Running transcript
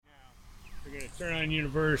They're going to turn on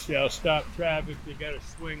University. I'll stop traffic. They got to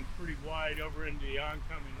swing pretty wide over into the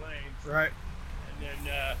oncoming lanes. Right. And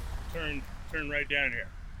then turn right down here.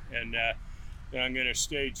 And then I'm going to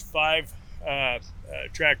stage 5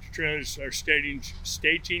 tractor trailers are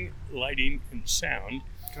staging, lighting, and sound.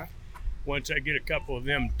 Okay. Once I get a couple of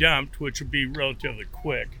them dumped, which will be relatively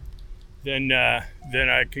quick, then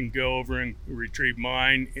I can go over and retrieve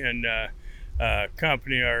mine and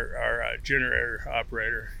company our generator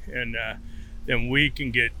operator, and then we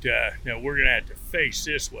can get. Now we're gonna have to face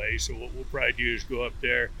this way, so what we'll probably do is go up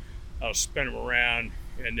there. I'll spin them around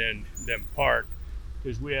and then park,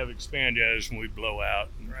 because we have expandos and we blow out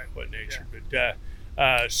and what nature. Yeah.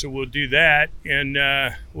 But so we'll do that, and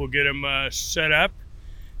we'll get them set up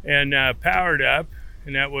and powered up,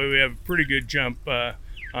 and that way we have a pretty good jump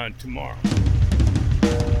on tomorrow.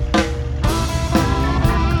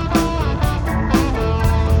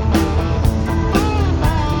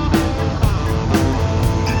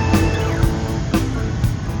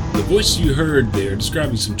 The voice you heard there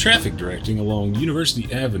describing some traffic directing along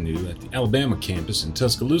University Avenue at the Alabama campus in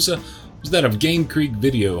Tuscaloosa was that of Game Creek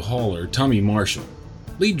video hauler Tommy Marshall,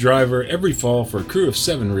 lead driver every fall for a crew of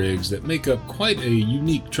 7 rigs that make up quite a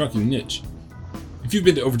unique trucking niche. If you've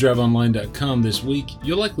been to overdriveonline.com this week,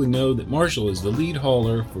 you'll likely know that Marshall is the lead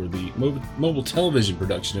hauler for the mobile television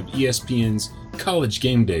production of ESPN's College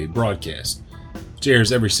Gameday broadcast, which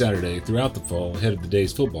airs every Saturday throughout the fall ahead of the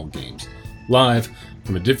day's football games, live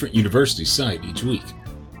from a different university site each week.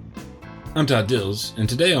 I'm Todd Dills, and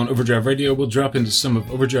today on Overdrive Radio we'll drop into some of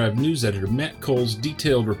Overdrive news editor Matt Cole's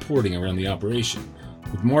detailed reporting around the operation,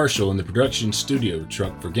 with Marshall in the production studio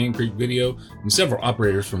truck for Game Creek Video and several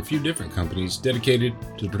operators from a few different companies dedicated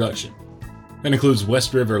to the production. That includes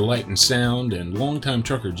West River Light and Sound and longtime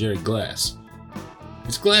trucker Jerry Glass.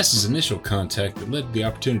 It's Glass's initial contact that led to the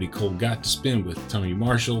opportunity Cole got to spend with Tommy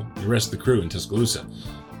Marshall and the rest of the crew in Tuscaloosa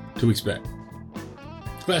 2 weeks back.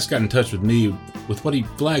 Glass got in touch with me with what he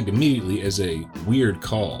flagged immediately as a weird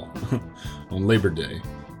call on Labor Day.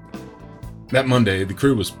 That Monday, the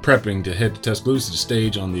crew was prepping to head to Tuscaloosa to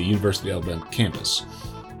stage on the University of Alabama campus.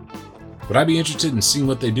 Would I be interested in seeing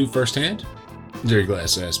what they do firsthand? Jerry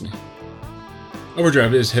Glass asked me.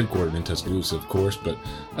 Overdrive is headquartered in Tuscaloosa, of course, but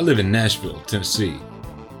I live in Nashville, Tennessee.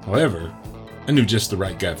 However, I knew just the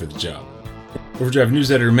right guy for the job. Overdrive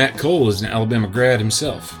news editor Matt Cole is an Alabama grad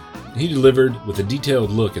himself. He delivered with a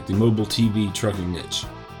detailed look at the mobile TV trucking niche.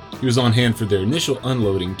 He was on hand for their initial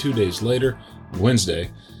unloading 2 days later, Wednesday,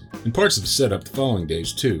 and parts of the setup the following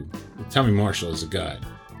days too, with Tommy Marshall as a guide.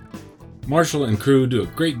 Marshall and crew do a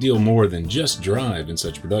great deal more than just drive in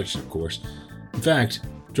such production, of course. In fact,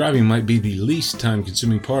 driving might be the least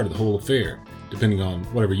time-consuming part of the whole affair, depending on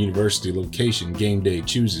whatever university location Game Day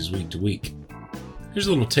chooses week to week. Here's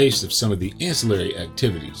a little taste of some of the ancillary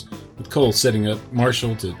activities, with Cole setting up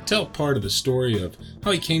Marshall to tell part of the story of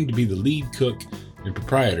how he came to be the lead cook and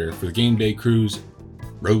proprietor for the Game Day crew's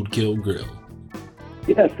Roadkill Grill.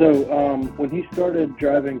 Yeah, so when he started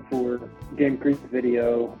driving for Game Creek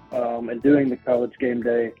Video and doing the College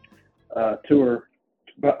Gameday tour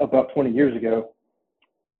about 20 years ago,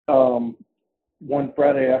 one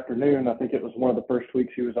Friday afternoon, I think it was one of the first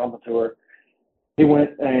weeks he was on the tour, he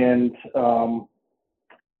went and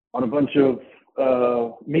on a bunch of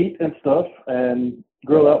meat and stuff and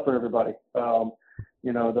grill out for everybody.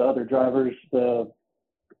 The other drivers, the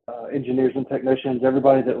engineers and technicians,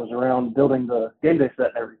 everybody that was around building the game day set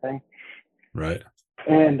and everything. Right.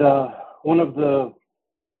 And one of the,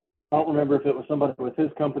 I don't remember if it was somebody with his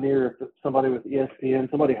company or if it's somebody with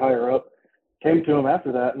ESPN, somebody higher up, came to him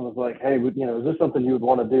after that and was like, hey, is this something you would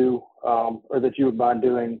want to do or that you would mind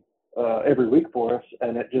doing every week for us?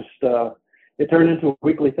 And it just, it turned into a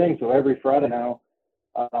weekly thing. So every Friday now,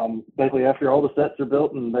 basically after all the sets are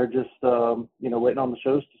built and they're just, waiting on the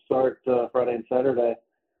shows to start Friday and Saturday,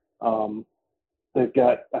 they've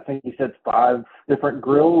got, I think he said 5 different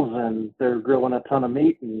grills and they're grilling a ton of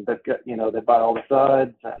meat and they've got, they buy all the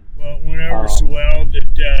sides. And, well, whenever so well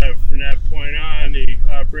that from that point on, the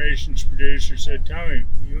operations producer said, Tommy,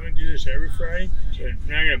 you want to do this every Friday? I said, I'm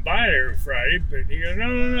not going to buy it every Friday, but he goes,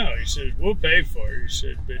 no. He says, we'll pay for it. He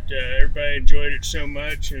said, but everybody enjoyed it so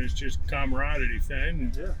much and it's just a camaraderie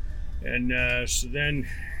thing. And so then,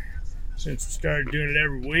 since we started doing it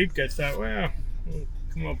every week, I thought, well, we'll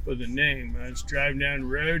come up with a name. I was driving down the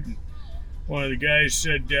road and one of the guys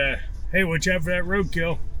said, hey, watch out for that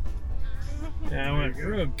roadkill. And I went,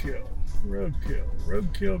 roadkill grill.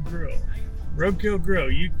 Roadkill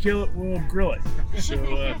grill. You kill it, we'll grill it. So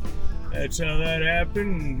that's how that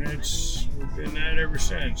happened, and we've been that ever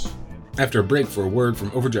since. After a break for a word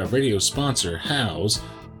from Overdrive Radio sponsor, House,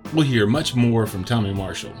 We'll hear much more from Tommy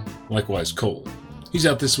Marshall, likewise Cole. He's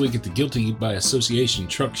out this week at the Guilty by Association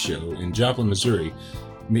Truck Show in Joplin, Missouri,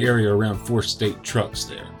 in the area around 4 state trucks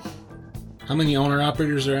there. How many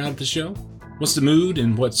owner-operators are out at the show? What's the mood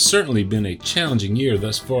in what's certainly been a challenging year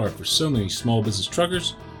thus far for so many small business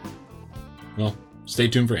truckers? Well, stay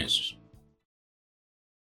tuned for answers.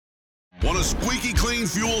 Want a squeaky clean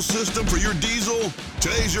fuel system for your diesel?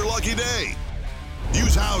 Today's your lucky day.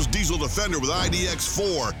 Use Howe's Diesel Defender with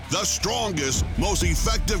IDX4, the strongest, most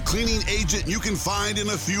effective cleaning agent you can find in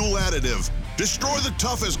a fuel additive. Destroy the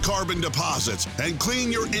toughest carbon deposits and clean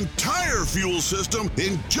your entire fuel system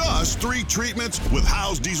in just 3 treatments with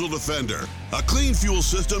Howe's Diesel Defender. A clean fuel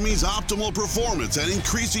system means optimal performance and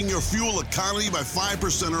increasing your fuel economy by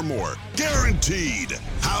 5% or more. Guaranteed.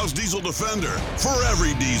 Howe's Diesel Defender for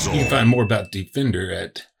every diesel. You can find more about Defender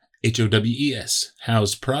at HOWES,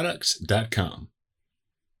 HowesProducts.com.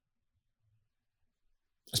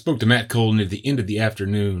 I spoke to Matt Cole near the end of the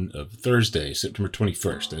afternoon of Thursday, September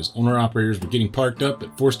 21st, as owner-operators were getting parked up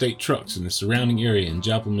at 4 state trucks in the surrounding area in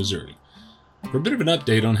Joplin, Missouri, for a bit of an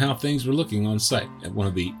update on how things were looking on site at one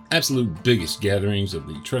of the absolute biggest gatherings of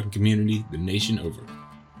the trucking community the nation over.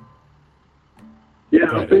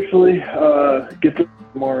 Yeah, officially, get to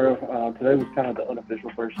tomorrow. Today was kind of the unofficial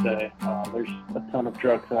first day. There's a ton of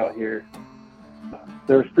trucks out here.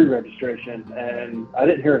 There was pre-registration, and I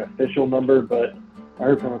didn't hear an official number, but I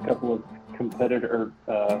heard from a couple of competitor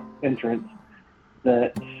entrants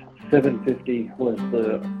that 750 was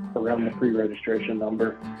around the pre-registration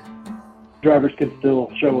number. Drivers can still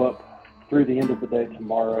show up through the end of the day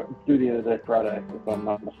tomorrow, through the end of the day Friday, if I'm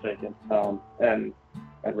not mistaken, and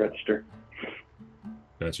register.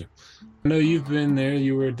 Gotcha. I know you've been there.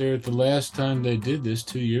 You were there the last time they did this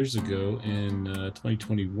 2 years ago in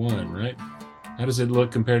 2021, right? How does it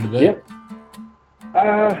look compared to that? Yep.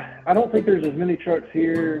 I don't think there's as many trucks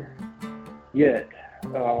here yet.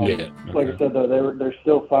 Okay. Like I said, though, they're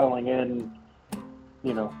still filing in,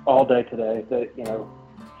 all day today.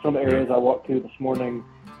 Some areas I walked to this morning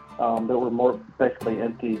that were more basically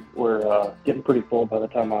empty were getting pretty full by the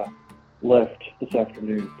time I left this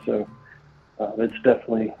afternoon. So it's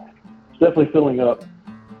definitely filling up.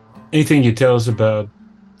 Anything you tell us about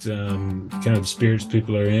kind of the spirits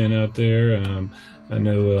people are in out there? I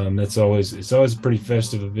know it's always a pretty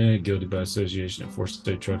festive event, Guilty by Association at 4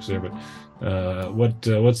 state trucks there. But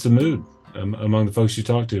what's the mood among the folks you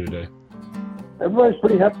talked to today? Everybody's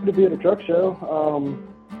pretty happy to be at a truck show.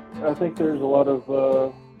 I think there's a lot of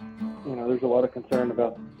concern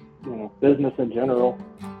about business in general.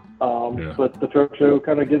 But the truck show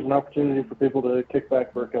kind of gives an opportunity for people to kick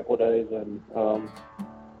back for a couple of days and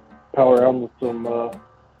power around with some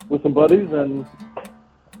buddies and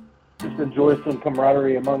just enjoy some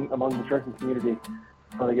camaraderie among the trucking community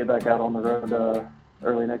when they get back out on the road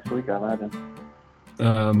early next week, I imagine.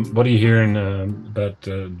 What are you hearing about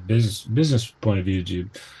business point of view? Did you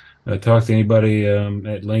talk to anybody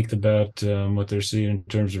at length about what they're seeing in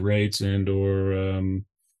terms of rates and or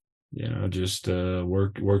just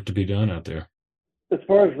work to be done out there? As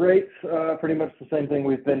far as rates, pretty much the same thing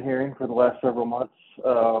we've been hearing for the last several months.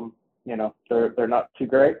 They're not too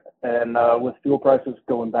great, and with fuel prices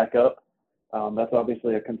going back up, that's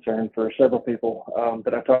obviously a concern for several people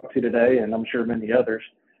that I talked to today, and I'm sure many others.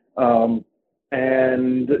 And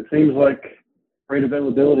it seems like rate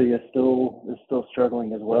availability is still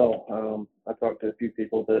struggling as well. I talked to a few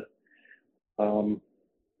people that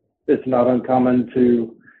it's not uncommon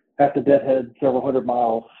to have to deadhead several hundred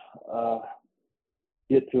miles,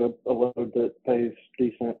 get to a load that pays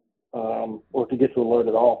decent, or to get to a load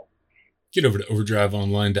at all. Get over to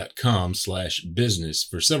overdriveonline.com/business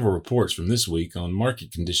for several reports from this week on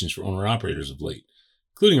market conditions for owner-operators of late,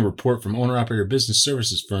 including a report from owner-operator business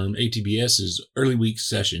services firm ATBS's early week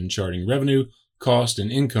session charting revenue, cost, and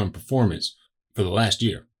income performance for the last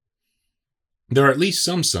year. There are at least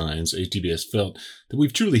some signs, ATBS felt, that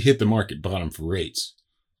we've truly hit the market bottom for rates.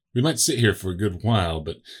 We might sit here for a good while,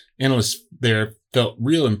 but analysts there felt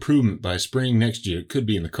real improvement by spring next year could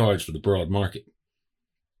be in the cards for the broad market.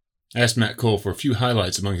 I asked Matt Cole for a few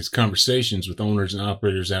highlights among his conversations with owners and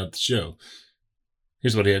operators out at the show.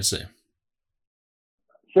 Here's what he had to say.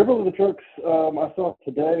 Several of the trucks I saw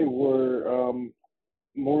today were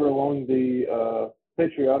more along the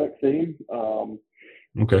patriotic theme.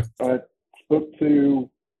 Okay. I spoke to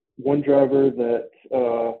one driver that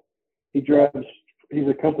he's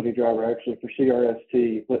a company driver actually for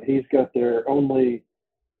CRST, but he's got their only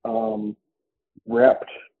wrapped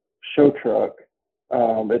show truck.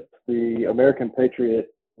 It's the American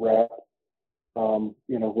Patriot wrap,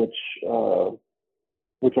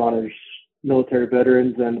 which honors military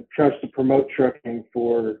veterans and tries to promote trucking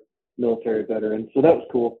for military veterans. So that was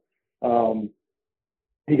cool.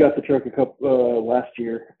 He got the truck last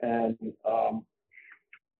year, and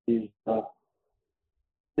he's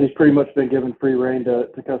pretty much been given free reign to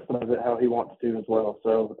customize it how he wants to as well.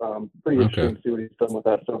 So pretty interesting to see what he's done with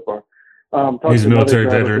that so far. He's a military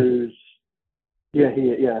veteran.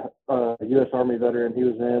 U.S. Army veteran. He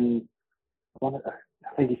was in, I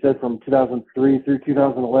think he said from 2003 through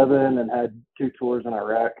 2011, and had 2 tours in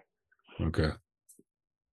Iraq. Okay.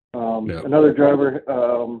 Another driver,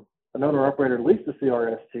 an owner-operator leased the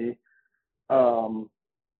CRST.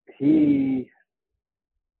 He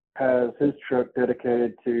has his truck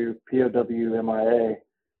dedicated to POW MIA,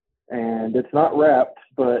 and it's not wrapped,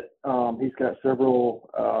 but he's got several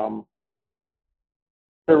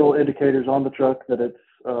indicators on the truck that it's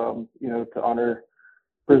to honor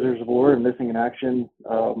prisoners of war and missing in action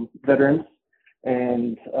veterans.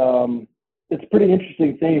 And it's a pretty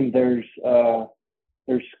interesting theme. There's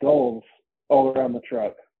skulls all around the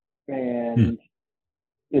truck, and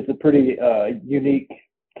it's a pretty unique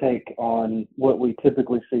take on what we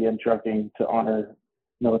typically see in trucking to honor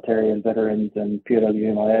military and veterans and POW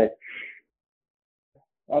MIA.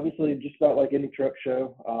 Obviously, just about like any truck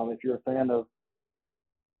show, if you're a fan of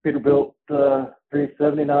Peterbilt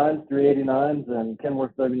 379s, 389s, and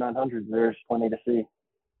Kenworth 3900s, there's plenty to see.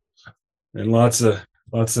 And lots of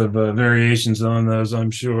variations on those, I'm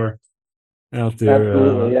sure, out there.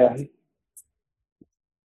 Absolutely, yeah.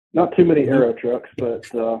 Not too many aero trucks, but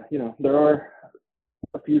there are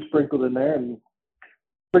a few sprinkled in there, and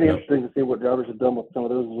pretty interesting to see what drivers have done with some of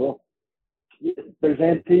those as well. There's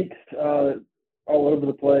antiques all over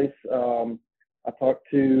the place. I talked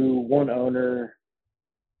to one owner.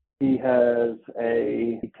 He has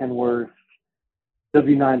a Kenworth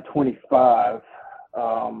W925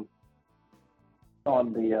 on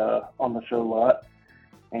the show lot,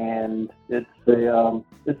 and it's a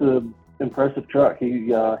impressive truck.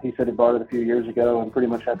 He said he bought it a few years ago and pretty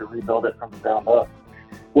much had to rebuild it from the ground up.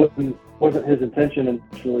 Wasn't his intention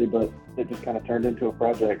initially, but it just kind of turned into a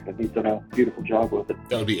project, and he's done a beautiful job with it.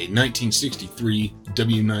 That would be a 1963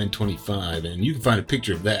 W925, and you can find a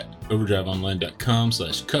picture of that at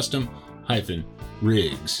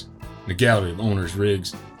overdriveonline.com/custom-rigs. The gallery of owners'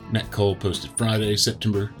 rigs. Matt Cole posted Friday,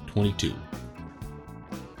 September 22.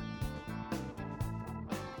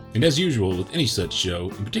 And as usual with any such show,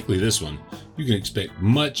 and particularly this one, you can expect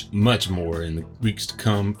much, much more in the weeks to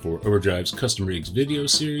come for Overdrive's Custom Rigs video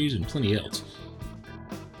series and plenty else.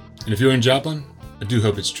 And if you're in Joplin, I do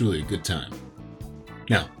hope it's truly a good time.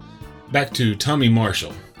 Now, back to Tommy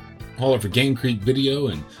Marshall, hauler for Game Creek Video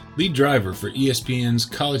and lead driver for ESPN's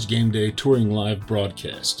College Gameday touring live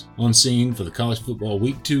broadcast, on scene for the college football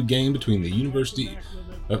Week 2 game between the University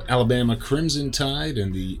of Alabama Crimson Tide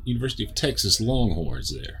and the University of Texas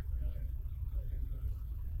Longhorns there.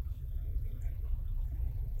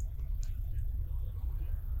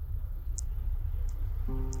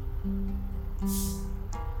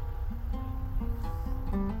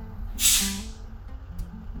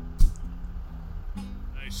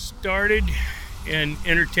 I started in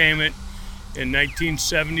entertainment in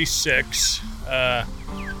 1976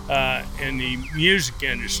 in the music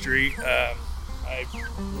industry. I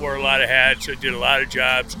wore a lot of hats. I did a lot of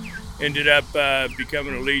jobs. Ended up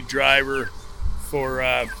becoming a lead driver for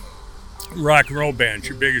rock and roll bands,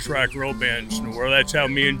 your biggest rock and roll bands in the world. That's how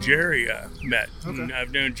me and Jerry met. Okay. And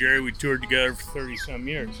I've known Jerry. We toured together for 30-some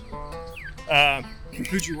years.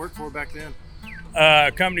 Who'd you work for back then?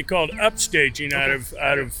 A company called Upstaging out of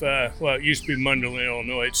it used to be Mundelein,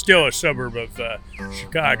 Illinois. It's still a suburb of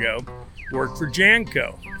Chicago. Worked for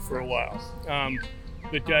Janko for a while.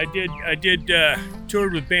 But I did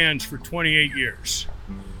toured with bands for 28 years.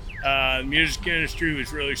 The music industry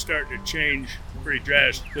was really starting to change pretty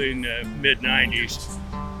drastically in the mid-90s.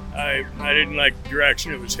 I didn't like the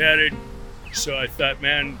direction it was headed, so I thought,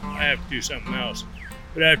 man, I have to do something else.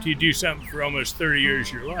 But after you do something for almost 30 years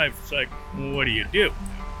of your life, it's like, well, what do you do?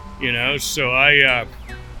 So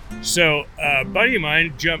a buddy of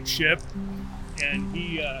mine jumped ship, and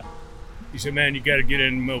he said, man, you got to get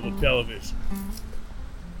into mobile television.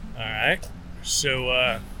 All right. So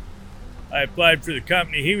I applied for the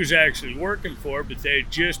company he was actually working for, but they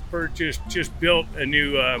had just built a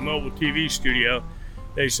new mobile TV studio.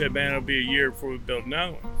 They said, man, it'll be a year before we build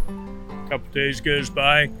another one. A couple days goes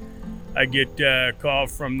by. I get a call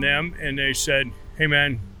from them, and they said, hey,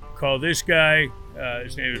 man, call this guy.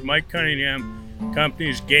 His name is Mike Cunningham. Company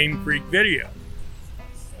is Game Creek Video.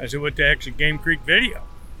 I said, what the heck's a Game Creek Video?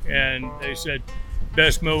 And they said,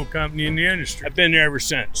 best mobile company in the industry. I've been there ever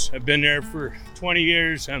since. I've been there for 20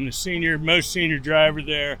 years. I'm the most senior driver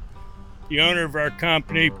there. the owner of our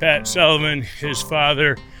company, Pat Sullivan, his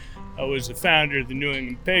father was the founder of the New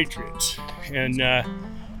England Patriots. And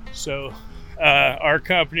so our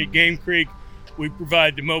company, Game Creek, we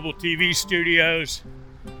provide the mobile TV studios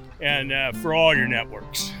and for all your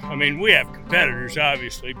networks. I mean, we have competitors,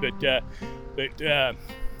 obviously, but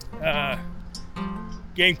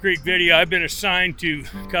Game Creek Video, I've been assigned to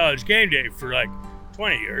College Gameday for like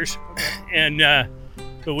 20 years. And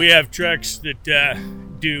but we have trucks that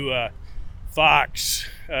do Fox,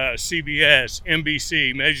 CBS,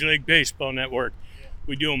 NBC, Major League Baseball Network.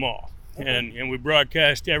 We do them all. And we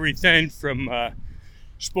broadcast everything from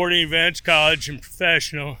sporting events, college and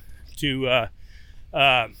professional, to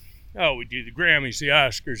we do the Grammys, the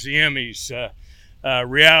Oscars, the Emmys,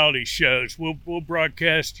 reality shows. We'll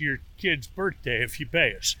broadcast your kid's birthday if you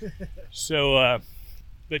pay us. So, I've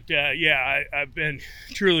been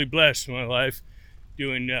truly blessed in my life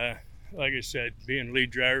doing, like I said, being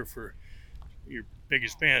lead driver for your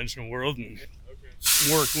biggest bands in the world and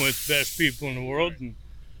working with the best people in the world,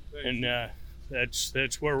 and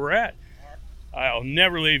that's where we're at. I'll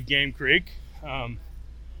never leave Game Creek,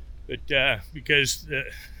 because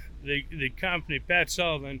the company, Pat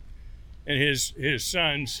Sullivan and his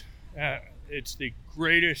sons, it's the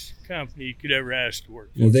greatest company you could ever ask to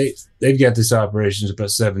work for. Well, they've got this operations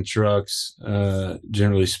about 7 trucks,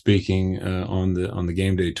 generally speaking, on the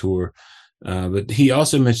game day tour. But he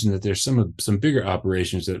also mentioned that there's some bigger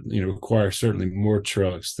operations that require certainly more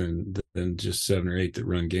trucks than just 7 or 8 that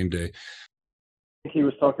run game day. He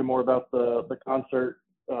was talking more about the concert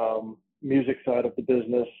music side of the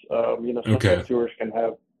business. Some tours can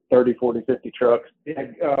have 30, 40, 50 trucks. Yeah,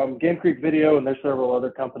 Game Creek Video, and there's several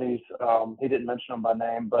other companies. He didn't mention them by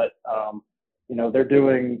name, but they're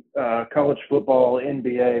doing college football,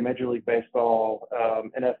 NBA, Major League Baseball,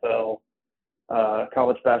 NFL,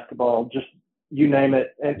 college basketball, just you name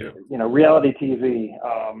it, and reality TV,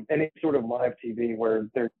 any sort of live TV where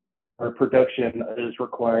production is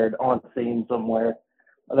required on scene somewhere.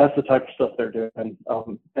 That's the type of stuff they're doing.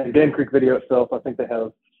 And Game Creek Video itself, I think they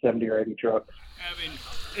have 70 or 80 trucks. Having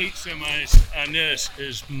 8 semis on this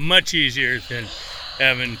is much easier than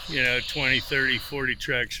having 20, 30, 40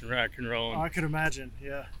 trucks and rock and roll. I could imagine,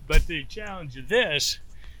 yeah. But the challenge of this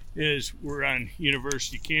is we're on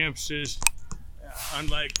university campuses,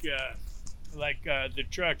 unlike the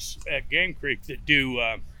trucks at Game Creek that do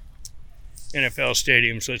NFL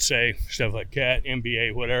stadiums, let's say, stuff like that,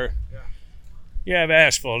 NBA, whatever. Yeah. You have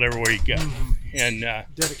asphalt everywhere you go, and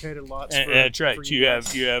dedicated lots. That's right. You have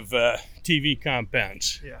TV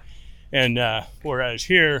compounds. Yeah. And whereas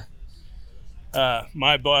here,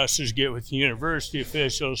 my bosses get with the university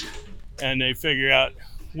officials, and they figure out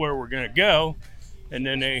where we're going to go, and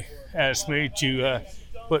then they ask me to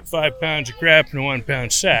put 5 pounds of crap in a 1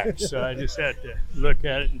 pound sack. So I just had to look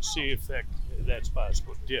at it and see if that's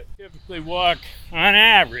possible to do. Typically walk on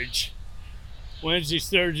average Wednesdays,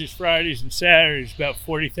 Thursdays, Fridays, and Saturdays about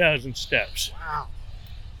 40,000 steps. Wow.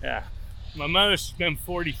 Yeah. My most has been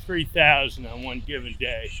 43,000 on one given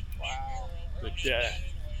day. Wow. But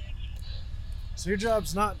so your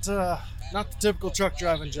job's not the typical truck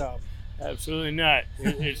driving job. Absolutely not.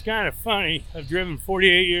 It's kind of funny. I've driven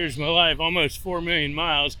 48 years of my life, almost 4 million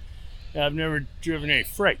miles. And I've never driven any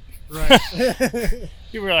freight. Right.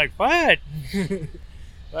 People were like, what?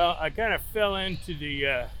 Well, I kind of fell into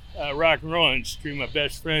the rock and roll industry. My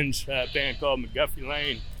best friend's band called McGuffey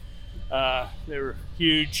Lane. They were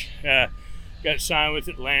huge. Got signed with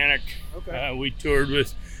Atlantic. Okay. We toured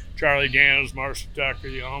with Charlie Daniels, Marshall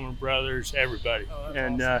Tucker, the Allman Brothers, everybody. Oh,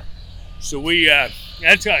 and awesome. so we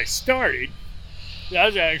that's how I started. I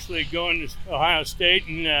was actually going to Ohio State,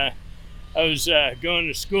 and I was going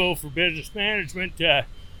to school for business management. I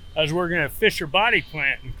was working at a Fisher Body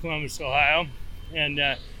Plant in Columbus, Ohio, and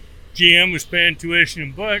GM was paying tuition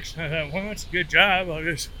and books. I thought, well, that's a good job. I'll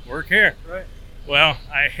just work here. Right. Well,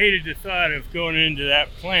 I hated the thought of going into that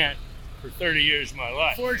plant for 30 years of my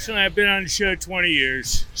life. Fortunately, I've been on the show 20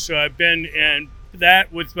 years, so I've been, and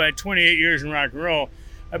that with my 28 years in rock and roll,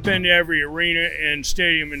 I've been to every arena and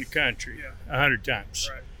stadium in the country 100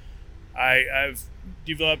 times. Right. I've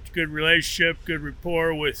developed a good relationship, good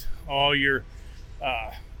rapport with all your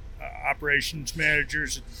operations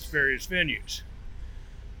managers at various venues.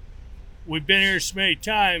 We've been here so many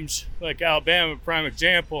times, like Alabama, prime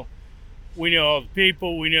example. We know all the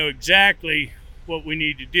people. We know exactly what we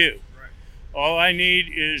need to do. Right. All I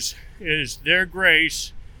need is their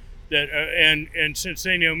grace, that and since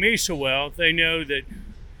they know me so well, they know that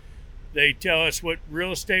they tell us what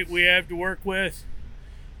real estate we have to work with,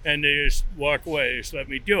 and they just walk away. They just let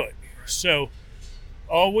me do it. So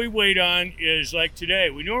all we wait on is, like today,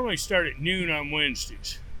 we normally start at noon on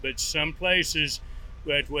Wednesdays. But some places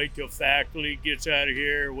we have to wait till faculty gets out of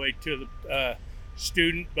here, wait till the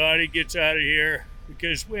student body gets out of here,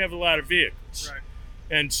 because we have a lot of vehicles. Right.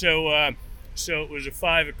 And so so it was a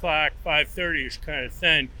 5 o'clock, 5:30ish kind of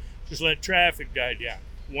thing. Just let traffic die down.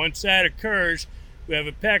 Once that occurs, we have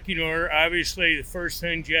a pecking order. Obviously, the first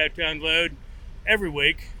thing you have to unload every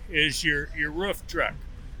week is your roof truck,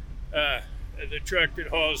 the truck that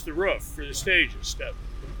hauls the roof for the stage and stuff.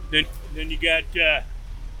 Then you got the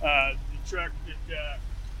truck that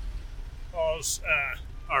hauls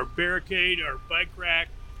our barricade, our bike rack.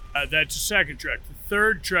 That's the second truck. The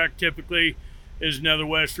third truck typically is another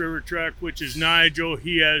West River truck, which is Nigel.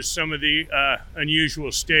 He has some of the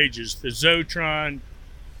unusual stages, the Zotron,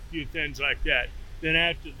 a few things like that. Then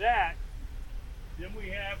after that, then we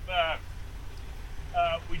have,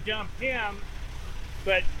 we dump him,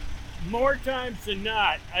 but more times than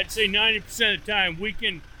not, I'd say 90% of the time, we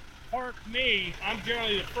can park me. I'm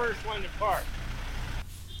generally the first one to park.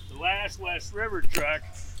 The last West River truck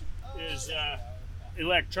is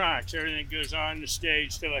electronics, everything goes on the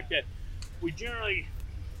stage, stuff like that.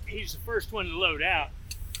 He's the first one to load out.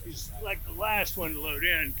 He's like the last one to load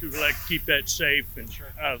in because we like to keep that safe and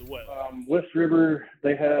out of the way. West River,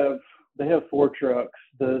 they have 4 trucks.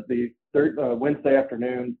 The third Wednesday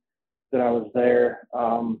afternoon that I was there,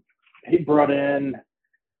 he brought in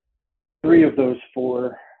 3 of those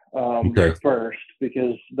 4 first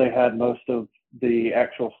because they had most of the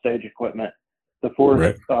actual stage equipment. The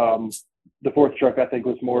fourth truck, I think,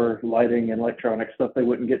 was more lighting and electronic stuff they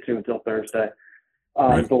wouldn't get to until Thursday.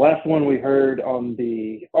 The last one we heard on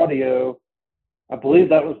the audio, I believe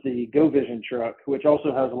that was the Go Vision truck, which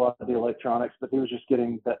also has a lot of the electronics, but he was just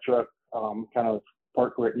getting that truck kind of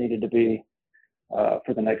parked where it needed to be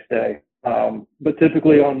for the next day. But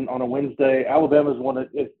typically on a Wednesday, Alabama's one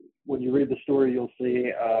that, when you read the story, you'll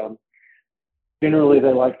see generally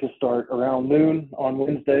they like to start around noon on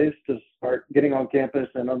Wednesdays to start getting on campus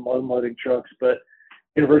and unloading trucks. But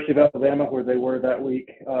University of Alabama, where they were that week,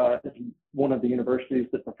 is one of the universities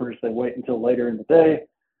that prefers they wait until later in the day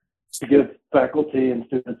to give faculty and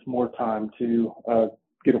students more time to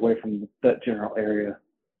get away from that general area.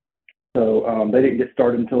 So they didn't get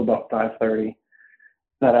started until about 5:30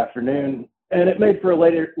 that afternoon, and it made for a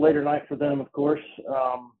later night for them, of course.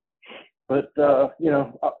 But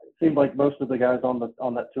it seemed like most of the guys on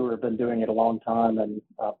that tour have been doing it a long time, and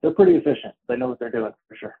they're pretty efficient. They know what they're doing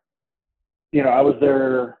for sure. I was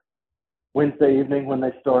there Wednesday evening when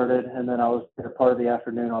they started, and then I was there part of the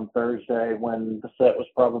afternoon on Thursday when the set was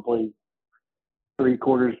probably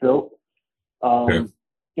 3/4 built.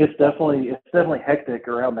 It's definitely hectic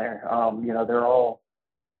around there. They're all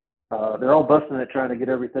busting it trying to get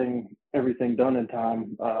everything done in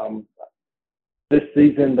time. This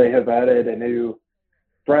season they have added a new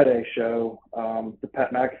Friday show, the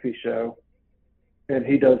Pat McAfee show, and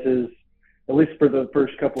he does his, at least for the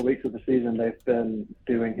first couple of weeks of the season, they've been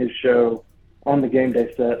doing his show on the game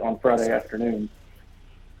day set on Friday afternoon.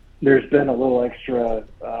 There's been a little extra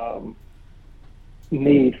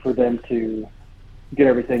need for them to get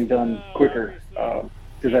everything done quicker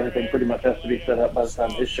because everything pretty much has to be set up by the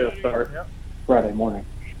time his show starts Friday morning.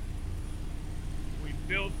 We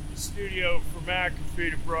built the studio for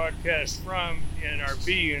McAfee to broadcast from in our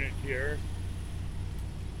B unit here.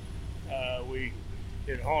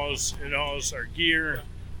 It hauls our gear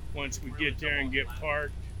once we get there and get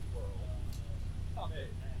parked.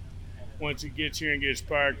 Once it gets here and gets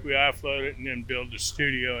parked, we offload it and then build the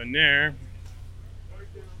studio in there.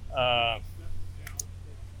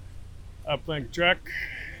 Uplink truck.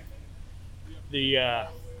 The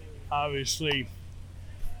obviously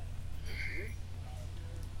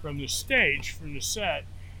from the stage, from the set,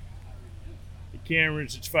 the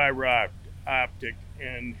cameras, it's fiber optic,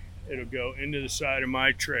 and it'll go into the side of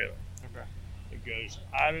my trailer. Okay. It goes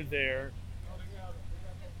out of there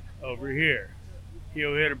over here.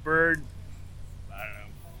 He'll hit a bird, I don't know,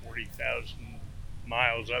 40,000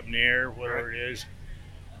 miles up in the air, whatever it is.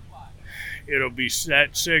 That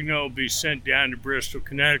signal will be sent down to Bristol,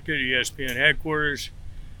 Connecticut, ESPN headquarters.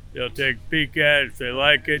 They'll take a peek at it. If they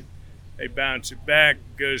like it, they bounce it back,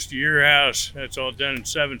 goes to your house. That's all done in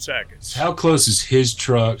 7 seconds. How close is his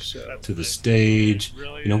truck to the stage?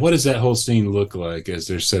 Really what does that whole scene look like as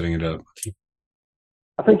they're setting it up?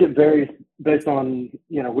 I think it varies based on,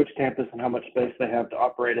 which campus and how much space they have to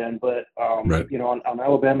operate in. But, on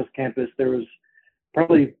Alabama's campus, there was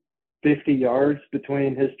probably 50 yards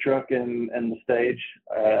between his truck and the stage.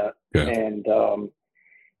 And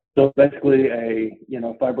so basically a,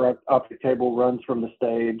 fiber optic cable runs from the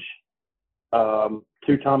stage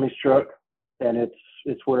to Tommy's truck, and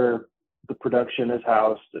it's where the production is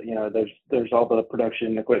housed. There's all the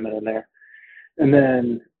production equipment in there. And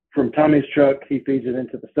then from Tommy's truck, he feeds it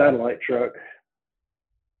into the satellite truck,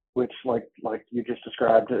 which like you just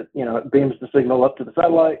described, it beams the signal up to the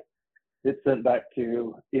satellite. It's sent back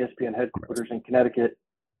to ESPN headquarters in Connecticut.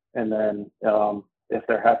 And then if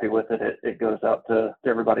they're happy with it, it goes out to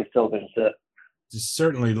everybody's television set. It's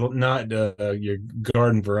certainly not your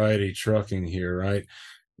garden variety trucking here, right?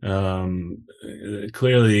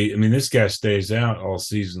 Clearly, I mean, this guy stays out all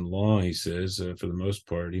season long, he says, for the most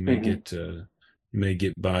part. He may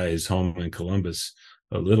get by his home in Columbus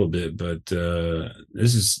a little bit, but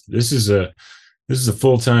this is a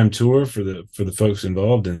full-time tour for the folks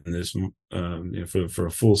involved in this, for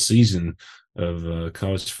a full season of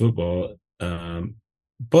college football.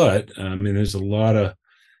 But I mean, there's not a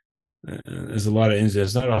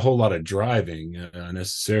whole lot of driving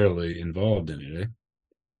necessarily involved in it. Eh?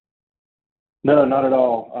 No, not at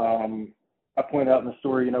all. I point out in the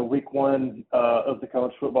story, week one of the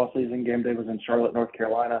college football season, game day was in Charlotte, North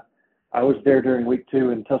Carolina. I was there during week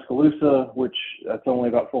 2 in Tuscaloosa, which that's only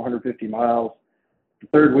about 450 miles. The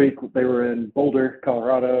third week, they were in Boulder,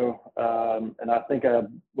 Colorado, and I think I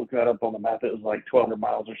looked that up on the map. It was like 1,200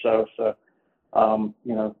 miles or so. So,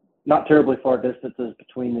 not terribly far distances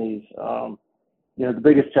between these. The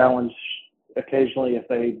biggest challenge occasionally, if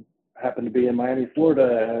they happen to be in Miami,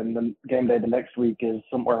 Florida, and the game day the next week is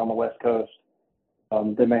somewhere on the West Coast,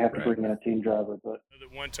 they may have to bring in a team driver. But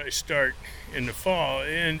once I start in the fall,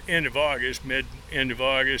 end of August, end of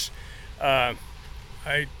August, I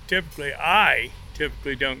typically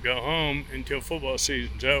don't go home until football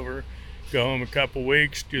season's over. Go home a couple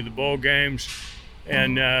weeks, do the bowl games,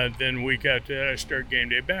 and then a week after that I start game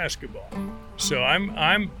day basketball. So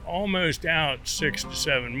I'm almost out 6 to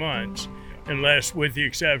 7 months, unless, with the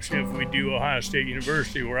exception, if we do Ohio State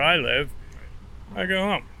University where I live, I go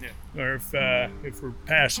home. Yeah. Or if we're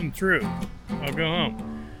passing through, I'll go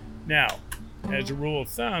home. Now, as a rule of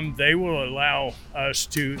thumb, they will allow us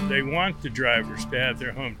they want the drivers to have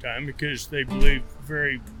their home time because they believe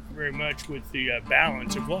very, very much with the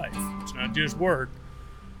balance of life. It's not just work.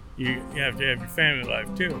 You have to have your family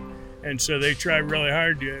life too. And so they try really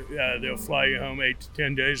hard to, they'll fly you home 8 to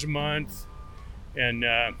 10 days a month. And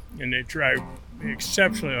they try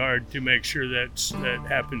exceptionally hard to make sure that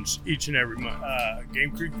happens each and every month.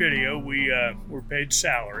 Game Creek Video, we're paid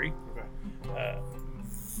salary,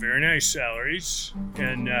 very nice salaries,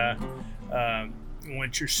 and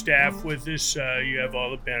once you're staffed with us, you have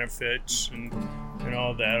all the benefits and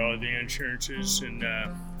all that, all the insurances and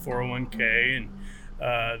 401k, and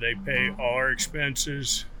they pay all our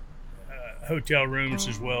expenses, hotel rooms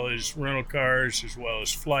as well as rental cars as well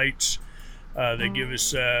as flights. They give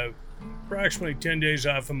us approximately 10 days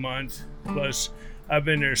off a month. Plus, I've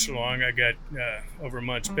been there so long, I got over a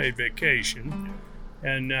month's paid vacation.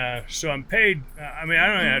 And so I'm paid. I mean, I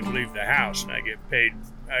don't have to leave the house, and I get paid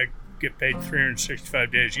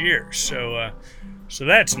 365 days a year. So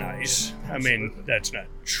that's nice. I mean, that's not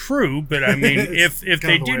true, but I mean, if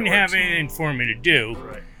they didn't have anything for me to do,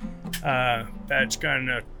 that's kind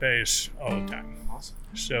enough to pay us all the time. Awesome.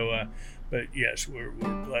 So, but yes, we're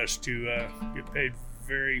blessed to get paid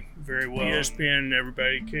very, very well. ESPN and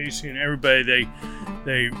everybody, Casey and everybody,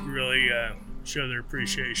 they really show their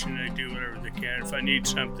appreciation. They do whatever they can. If I need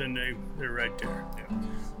something, they're right there. Yeah.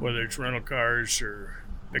 Whether it's rental cars or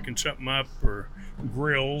picking something up or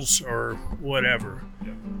grills or whatever,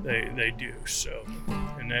 they do. So,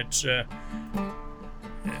 and that's I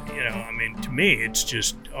mean, to me, it's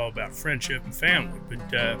just all about friendship and family. But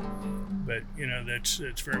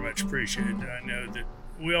that's very much appreciated. I know that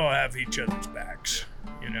we all have each other's backs.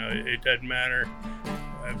 It doesn't matter.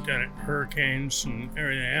 I've done it in hurricanes and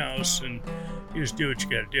everything else, and you just do what you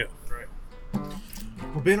got to do. Right.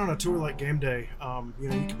 Well, being on a tour like Game Day, you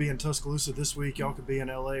could be in Tuscaloosa this week. Y'all could be in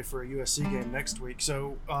LA for a USC game next week.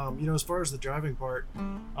 So, as far as the driving part,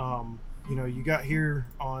 you got here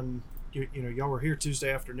on, y'all were here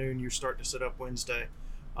Tuesday afternoon. You're starting to set up Wednesday.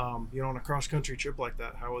 On a cross country trip like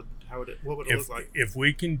that, what would it look like? If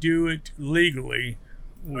we can do it legally,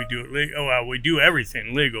 we do it legal. Oh, well, we do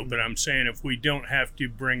everything legal, but I'm saying if we don't have to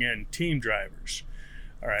bring in team drivers.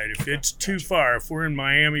 All right, if it's too far, if we're in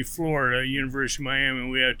Miami, Florida, University of Miami,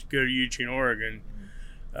 and we have to go to Eugene, Oregon,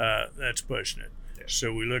 that's pushing it. Yeah.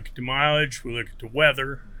 So we look at the mileage, we look at the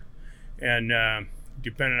weather, and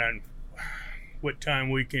depending on what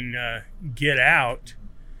time we can get out,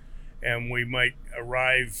 and we might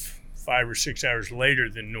arrive 5 or 6 hours later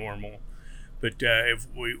than normal. But if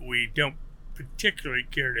we don't particularly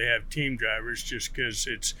care to have team drivers, just because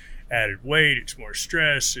it's added weight, it's more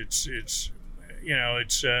stress, it's just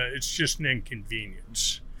an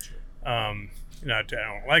inconvenience. Not that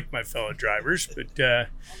I don't like my fellow drivers,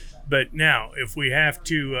 but now if we have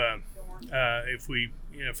to,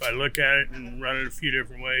 if I look at it and run it a few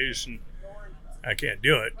different ways and I can't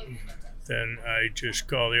do it, then I just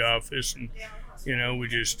call the office and, we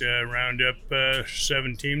just round up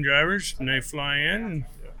 7 team drivers and they fly in and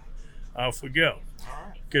off we go.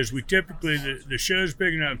 Because we typically, the show's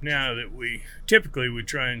big enough now that we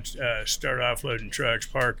try and start offloading trucks,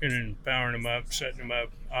 parking and powering them up, setting them up,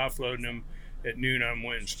 offloading them at noon on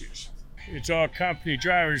Wednesdays. It's all company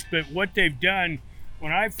drivers, but what they've done,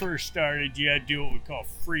 when I first started, you had to do what we call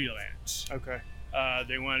freelance. Okay.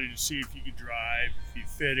 They wanted to see if you could drive, if you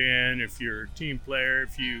fit in, if you're a team player,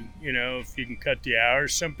 if you can cut the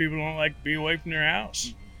hours. Some people don't like to be away from their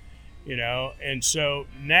house. And so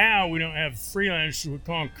now we don't have freelancers, we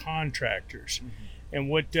call them contractors. And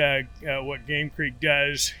what Game Creek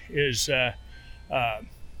does is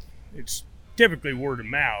it's typically word of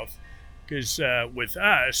mouth, because with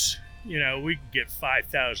us, we could get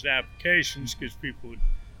 5,000 applications because people would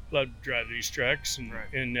love to drive these trucks,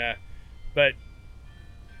 but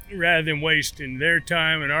rather than wasting their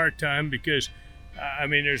time and our time, because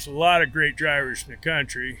there's a lot of great drivers in the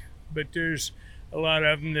country, but there's a lot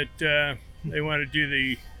of them that they want to do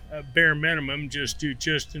the bare minimum, just do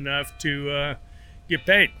just enough to get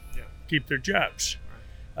paid, keep their jobs.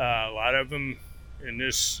 A lot of them in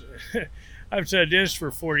this, I've said this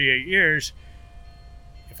for 48 years,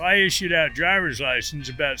 if I issued out driver's license,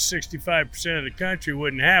 about 65% of the country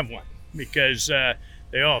wouldn't have one, because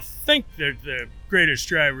they all think they're the greatest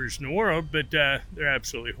drivers in the world, but they're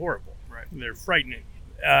absolutely horrible. Right. They're frightening.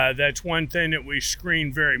 That's one thing that we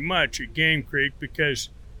screen very much at Game Creek, because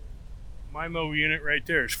my mobile unit right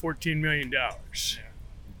there is $14 million.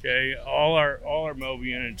 Okay, all our mobile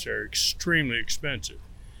units are extremely expensive,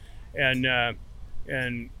 and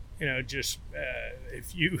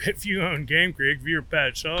if you own Game Creek, if you're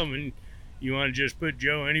Pat Sullivan, you want to just put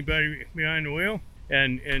anybody behind the wheel,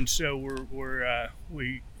 and so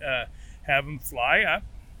we have them fly up,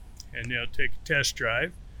 and they'll take a test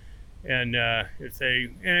drive. And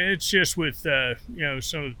it's just with some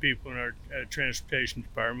of the people in our transportation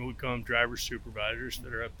department, we call them driver supervisors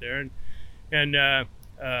that are up there, and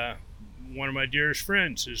one of my dearest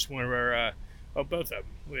friends is one of our both of them.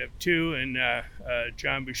 We have 2, and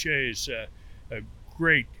John Boucher is a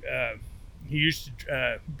great. He used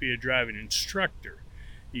to be a driving instructor.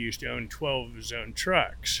 He used to own 12 of his own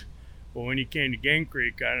trucks. Well, when he came to Game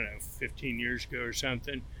Creek, I don't know, 15 years ago or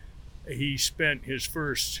something, he spent his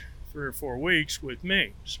first 3 or 4 weeks with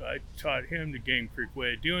me. So I taught him the Game Creek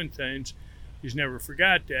way of doing things. He's never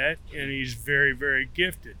forgot that, and he's very, very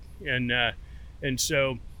gifted. And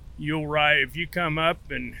so you'll ride, if you come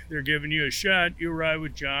up and they're giving you a shot, you'll ride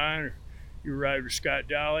with John, or you ride with Scott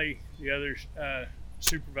Dolly, the other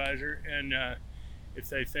supervisor, and if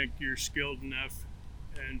they think you're skilled enough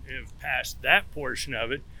and have passed that portion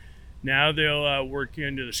of it, now they'll work you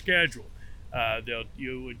into the schedule.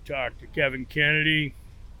 You would talk to Kevin Kennedy,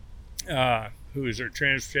 who is our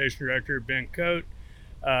transportation director, Ben Coate,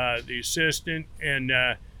 the assistant, and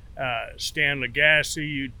Stan Legassi.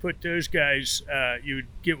 You'd put those guys, you would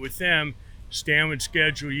get with them. Stan would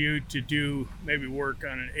schedule you to do maybe work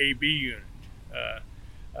on an AB unit,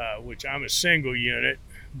 which I'm a single unit,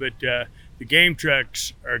 but the game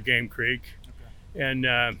trucks are Game Creek, and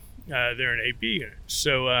they're an AB unit.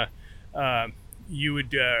 So you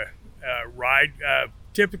would ride.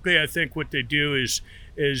 Typically, I think what they do is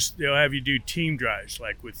they'll have you do team drives,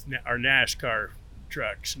 like with our NASCAR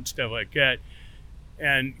trucks and stuff like that,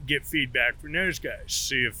 and get feedback from those guys.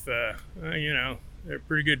 See if they're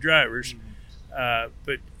pretty good drivers.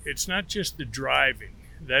 But it's not just the driving.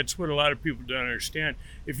 That's what a lot of people don't understand.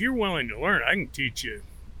 If you're willing to learn, I can teach you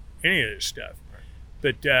any of this stuff.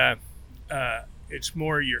 But it's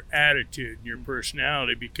more your attitude and your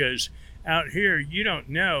personality, because out here you don't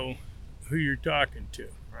know who you're talking to.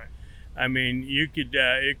 Right. I mean, you could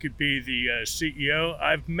it could be the CEO.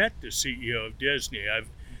 I've met the CEO of Disney.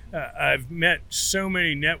 I've met so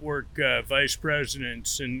many network vice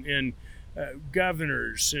presidents and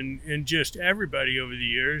governors and just everybody over the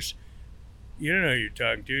years. You don't know who you're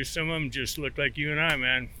talking to. Some of them just look like you and I,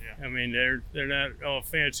 man. Yeah. I mean, they're not all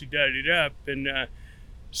fancy daddied up, and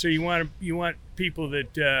so you want people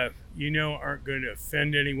that aren't going to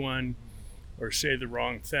offend anyone or say the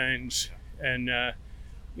wrong things, and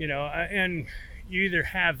and you either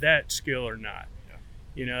have that skill or not.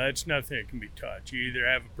 Yeah. That's nothing that can be taught. You either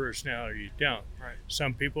have a personality or you don't. Right.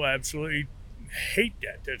 Some people absolutely hate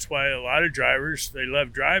that. That's why a lot of drivers, they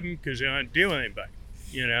love driving because they don't deal with anybody.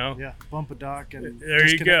 you know. Yeah, bump a dock and there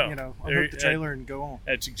you go. You know, unhook the trailer and go on.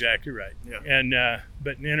 That's exactly right. Yeah. And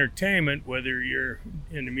but in entertainment, whether you're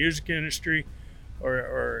in the music industry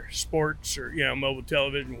or sports or, you know, mobile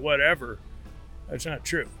television, whatever, that's not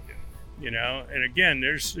true. You know, and again,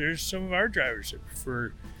 there's some of our drivers that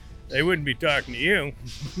prefer, they wouldn't be talking to you,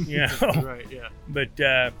 you know. Right, yeah. But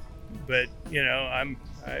you know,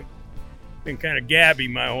 I've been kind of gabby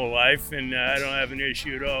my whole life, and I don't have an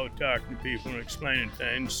issue at all with talking to people and explaining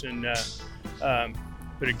things. And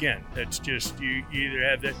but again, that's just, you either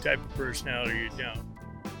have that type of personality or you don't.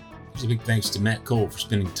 There's a big thanks to Matt Cole for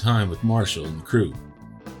spending time with Marshall and the crew,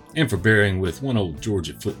 and for bearing with one old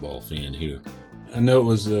Georgia football fan here. I know it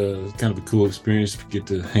was kind of a cool experience to get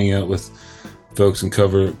to hang out with folks and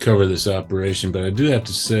cover this operation, but I do have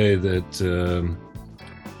to say that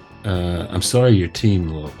I'm sorry your team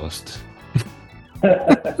lost.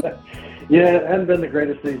 Yeah, it hasn't been the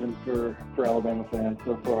greatest season for Alabama fans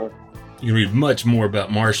so far. You can read much more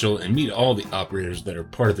about Marshall and meet all the operators that are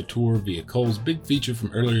part of the tour via Cole's big feature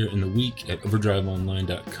from earlier in the week at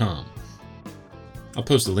overdriveonline.com. I'll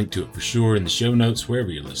post a link to it for sure in the show notes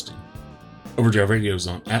wherever you're listening. Overdrive Radio is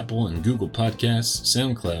on Apple and Google Podcasts,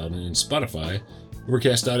 SoundCloud, and Spotify,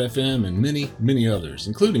 Overcast.fm, and many, many others,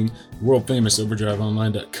 including the world-famous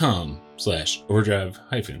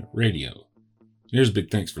overdriveonline.com/overdrive-radio. Here's a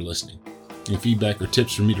big thanks for listening. Any feedback or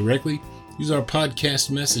tips from me directly, use our podcast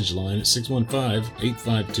message line at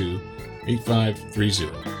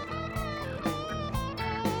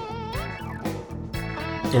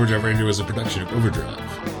 615-852-8530. Overdrive Radio is a production of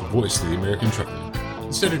Overdrive, the voice of the American trucker.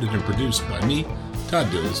 It's edited and produced by me,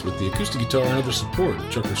 Todd Dills, with the acoustic guitar and other support of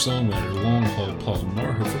trucker-songwriter Long Haul Paul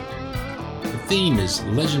Marhofer. The theme is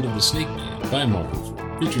Legend of the Snake Man by Marhofer,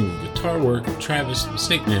 featuring the guitar work of Travis, the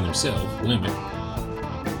Snake Man himself, Lamech.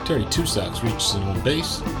 Terry Two Socks reaches in on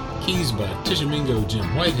bass, keys by Tishomingo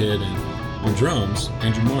Jim Whitehead, and on drums,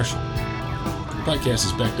 Andrew Marshall. The podcast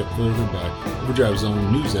is backed up further by Overdrive's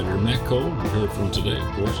own news editor, Matt Cole, we heard from today,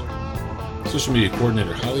 of course, social media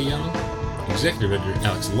coordinator Holly Young, executive editor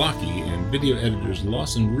Alex Lockey, and video editors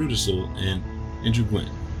Lawson Rudisell and Andrew Gwynn.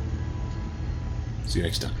 See you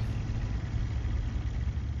next time.